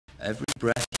Every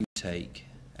breath you take,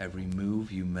 every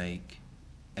move you make,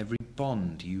 every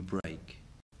bond you break,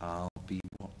 I'll be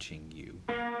watching you.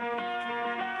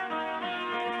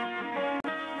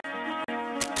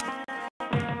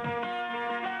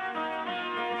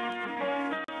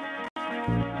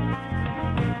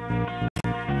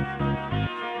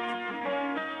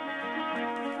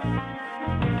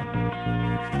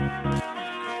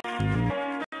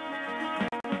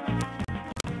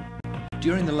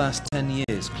 During the last 10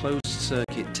 years,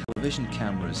 closed-circuit television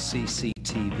cameras,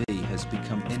 CCTV, has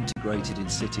become integrated in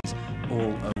cities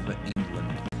all over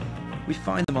England. We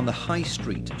find them on the high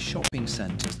street, shopping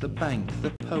centres, the bank, the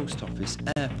post office,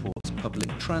 airports, public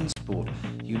transport,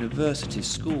 universities,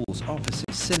 schools, offices,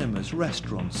 cinemas,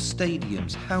 restaurants,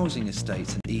 stadiums, housing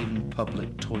estates and even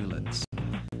public toilets.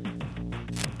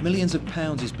 Millions of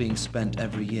pounds is being spent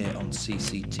every year on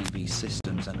CCTV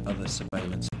systems and other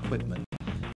surveillance equipment.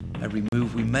 Every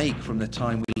move we make from the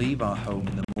time we leave our home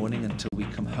in the morning until we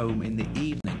come home in the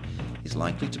evening is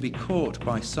likely to be caught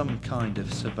by some kind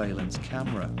of surveillance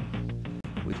camera.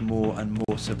 With more and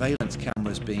more surveillance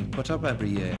cameras being put up every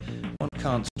year, one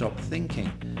can't stop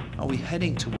thinking, are we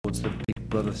heading towards the Big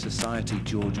Brother society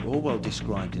George Orwell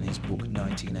described in his book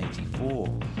 1984?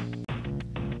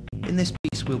 In this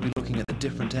piece we'll be looking at the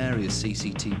different areas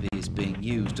CCTV is being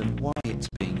used and why it's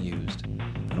being used,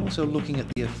 and also looking at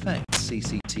the effects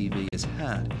CCTV has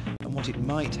had and what it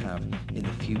might have in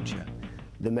the future.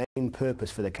 The main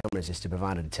purpose for the cameras is to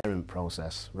provide a deterrent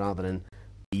process rather than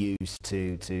be used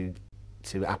to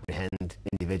apprehend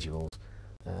individuals.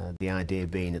 The idea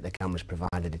being that the cameras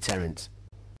provide a deterrent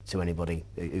to anybody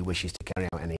who wishes to carry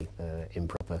out any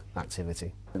improper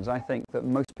activity. I think that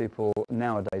most people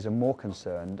nowadays are more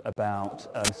concerned about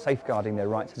safeguarding their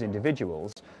rights as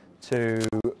individuals to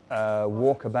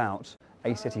walk about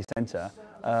a city centre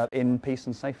in peace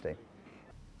and safety.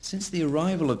 Since the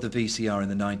arrival of the VCR in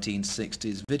the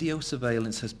 1960s, video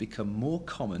surveillance has become more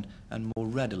common and more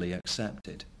readily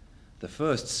accepted. The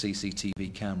first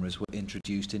CCTV cameras were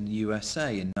introduced in the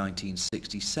USA in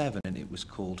 1967 and it was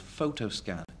called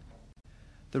photoscan.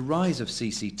 The rise of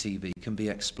CCTV can be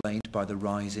explained by the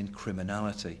rise in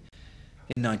criminality.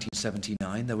 In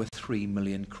 1979 there were 3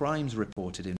 million crimes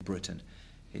reported in Britain.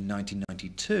 In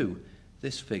 1992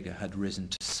 this figure had risen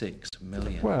to 6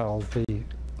 million. Well,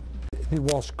 there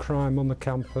was crime on the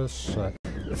campus,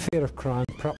 the fear of crime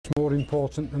perhaps more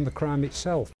important than the crime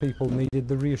itself. People needed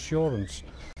the reassurance.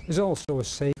 There's also a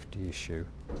safety issue.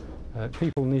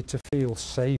 People need to feel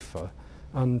safer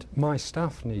and my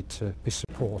staff need to be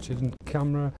supported, and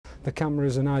the camera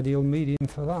is an ideal medium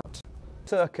for that.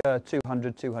 Circa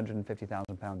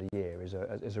 £250,000 a year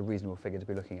is a reasonable figure to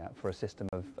be looking at for a system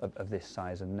of this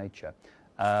size and nature.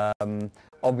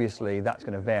 Obviously that's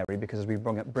going to vary because as we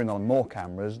bring on more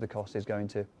cameras the cost is going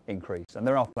to increase, and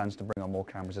there are plans to bring on more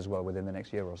cameras as well within the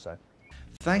next year or so.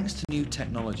 Thanks to new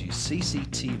technologies,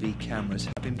 CCTV cameras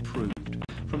have improved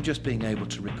from just being able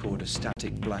to record a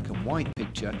static black and white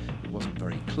picture that wasn't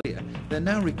very clear. They're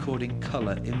now recording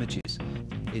colour images.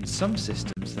 In some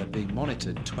systems they're being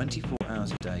monitored 24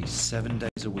 hours a day, 7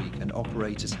 days a week, and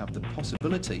operators have the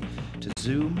possibility to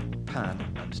zoom, pan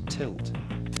and tilt.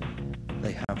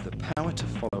 They have the power to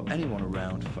follow anyone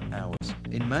around for hours.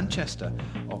 In Manchester,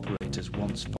 operators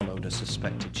once followed a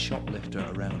suspected shoplifter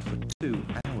around for 2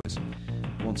 hours.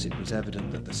 Once it was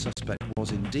evident that the suspect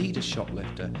was indeed a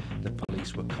shoplifter, the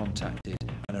police were contacted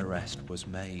and an arrest was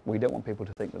made. We don't want people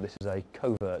to think that this is a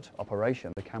covert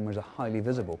operation. The cameras are highly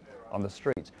visible on the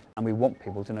street and we want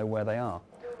people to know where they are.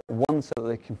 One, so that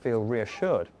they can feel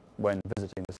reassured when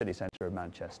visiting the city centre of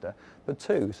Manchester, but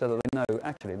two, so that they know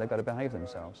actually they've got to behave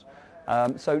themselves.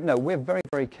 So no, we're very,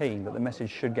 very keen that the message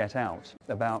should get out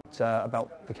about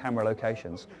the camera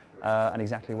locations and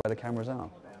exactly where the cameras are.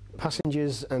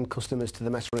 Passengers and customers to the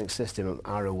Metrolink system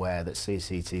are aware that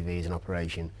CCTV is in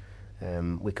operation.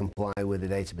 We comply with the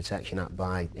Data Protection Act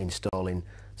by installing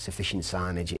sufficient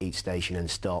signage at each station and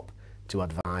stop to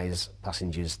advise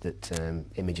passengers that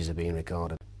images are being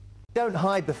recorded. We don't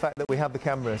hide the fact that we have the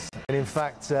cameras, and in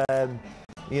fact,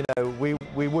 you know,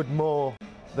 we would more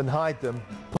than hide them,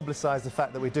 publicise the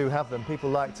fact that we do have them. People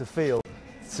like to feel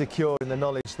secure in the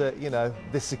knowledge that, you know,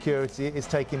 this security is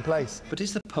taking place. But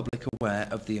is the public aware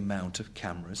of the amount of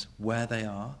cameras, where they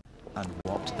are and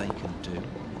what they can do?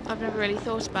 I've never really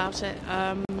thought about it.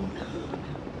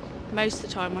 Most of the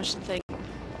time I should think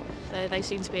they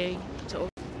seem to be sort of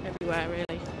everywhere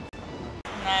really.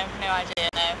 No idea,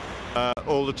 no.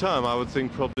 All the time. I would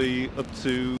think probably up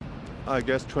to, I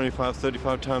guess, 25,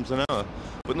 35 times an hour.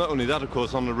 But not only that, of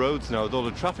course, on the roads now, with all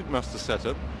the traffic masters set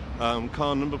up,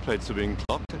 car number plates are being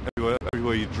clocked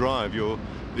everywhere you drive,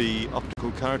 the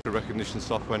optical character recognition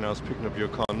software now is picking up your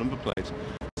car number plate.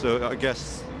 So I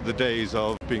guess the days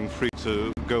of being free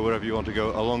to go wherever you want to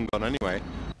go are long gone anyway.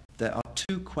 There are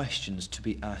two questions to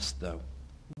be asked though.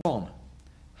 One,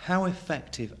 how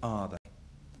effective are they?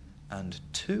 And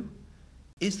two,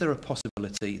 is there a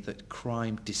possibility that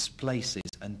crime displaces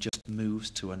and just moves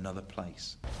to another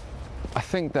place? I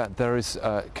think that there is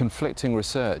conflicting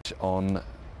research on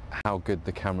how good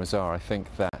the cameras are. I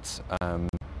think that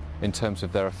in terms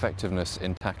of their effectiveness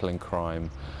in tackling crime,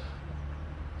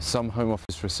 some Home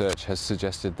Office research has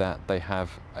suggested that they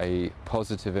have a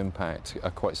positive impact,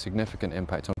 a quite significant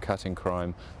impact on cutting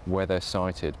crime where they're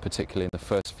sighted, particularly in the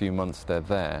first few months they're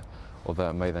there, although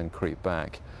it may then creep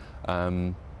back.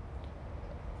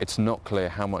 It's not clear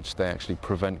how much they actually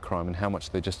prevent crime and how much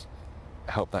they just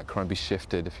help that crime be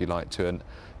shifted, if you like, to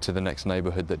the next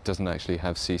neighbourhood that doesn't actually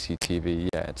have CCTV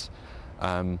yet.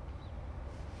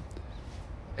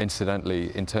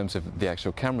 Incidentally, in terms of the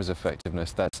actual camera's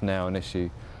effectiveness, that's now an issue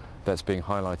that's being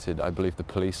highlighted. I believe the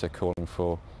police are calling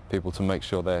for people to make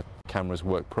sure their cameras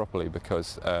work properly,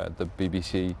 because the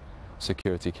BBC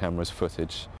security cameras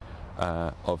footage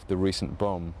of the recent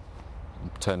bomb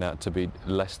turned out to be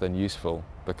less than useful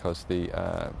because the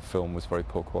film was very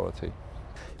poor quality.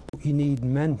 You need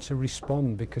men to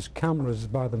respond, because cameras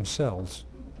by themselves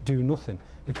do nothing.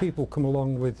 If people come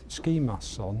along with ski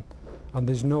masks on and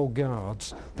there's no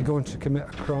guards, they're going to commit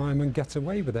a crime and get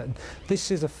away with it. And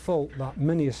this is a fault that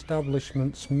many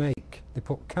establishments make. They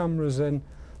put cameras in,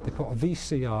 they put a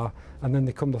VCR, and then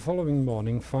they come the following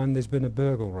morning find there's been a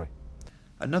burglary.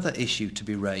 Another issue to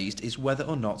be raised is whether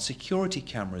or not security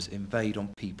cameras invade on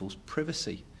people's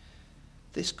privacy.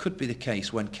 This could be the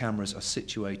case when cameras are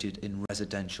situated in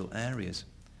residential areas.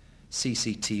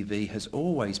 CCTV has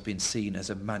always been seen as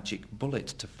a magic bullet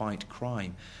to fight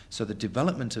crime, so the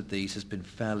development of these has been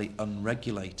fairly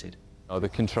unregulated. The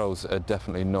controls are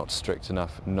definitely not strict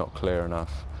enough, not clear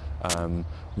enough.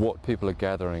 What people are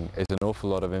gathering is an awful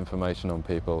lot of information on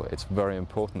people. It's very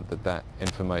important that that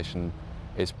information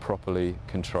is properly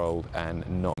controlled and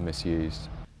not misused.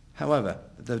 However,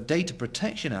 the Data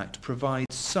Protection Act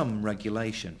provides some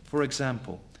regulation. For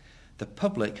example, the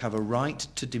public have a right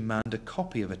to demand a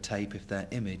copy of a tape if their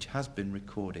image has been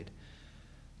recorded.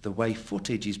 The way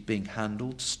footage is being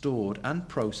handled, stored and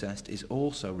processed is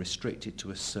also restricted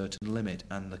to a certain limit,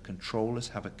 and the controllers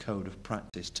have a code of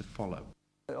practice to follow.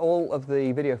 All of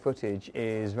the video footage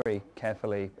is very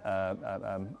carefully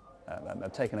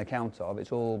taken account of.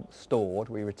 It's all stored.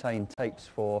 We retain tapes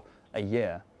for a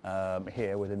year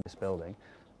here within this building.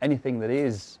 Anything that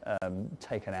is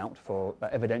taken out for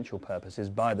evidential purposes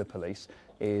by the police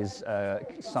is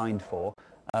signed for,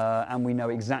 and we know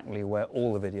exactly where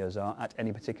all the videos are at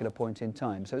any particular point in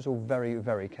time. So it's all very,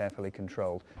 very carefully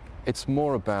controlled. It's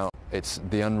more about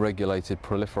the unregulated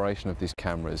proliferation of these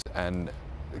cameras and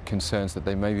concerns that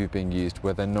they may be being used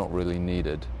where they're not really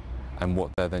needed and what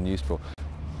they're then used for.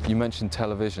 You mentioned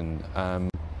television.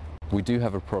 We do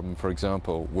have a problem, for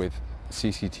example, with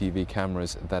CCTV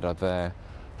cameras that are there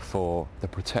for the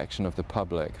protection of the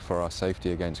public, for our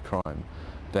safety against crime,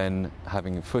 then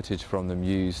having footage from them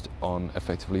used on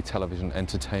effectively television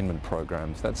entertainment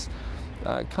programs. That's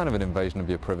kind of an invasion of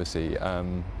your privacy.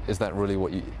 Is that really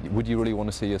what would you really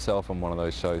want to see yourself on one of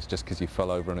those shows just because you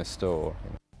fell over in a store?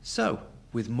 So,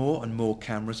 with more and more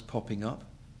cameras popping up,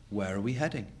 where are we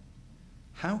heading?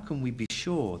 How can we be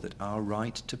sure that our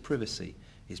right to privacy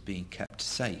is being kept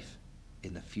safe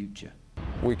in the future?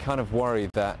 We kind of worry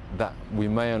that we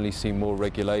may only see more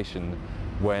regulation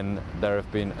when there have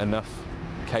been enough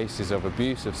cases of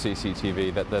abuse of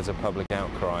CCTV that there's a public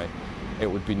outcry. It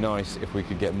would be nice if we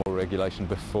could get more regulation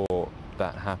before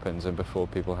that happens and before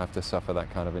people have to suffer that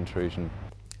kind of intrusion.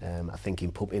 I think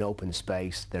in open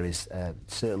space there is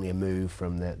certainly a move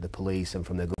from the police and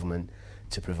from the government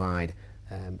to provide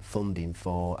funding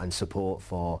for and support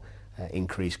for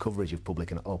increased coverage of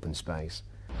public and open space.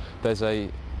 There's a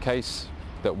case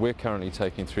that we're currently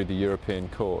taking through the European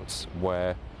courts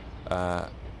where a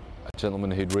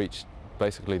gentleman who'd reached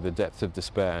basically the depths of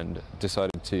despair and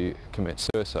decided to commit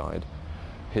suicide.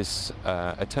 His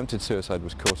attempted suicide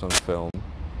was caught on film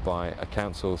by a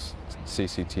council's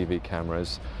CCTV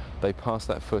cameras. They passed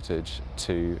that footage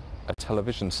to a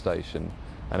television station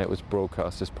and it was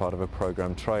broadcast as part of a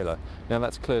programme trailer. Now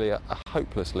that's clearly a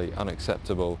hopelessly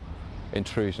unacceptable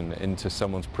intrusion into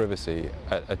someone's privacy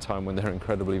at a time when they're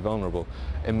incredibly vulnerable.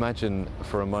 Imagine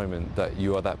for a moment that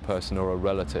you are that person or a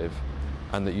relative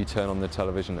and that you turn on the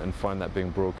television and find that being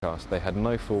broadcast. They had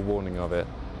no forewarning of it.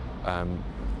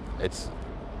 It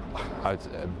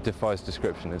defies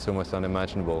description. It's almost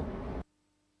unimaginable.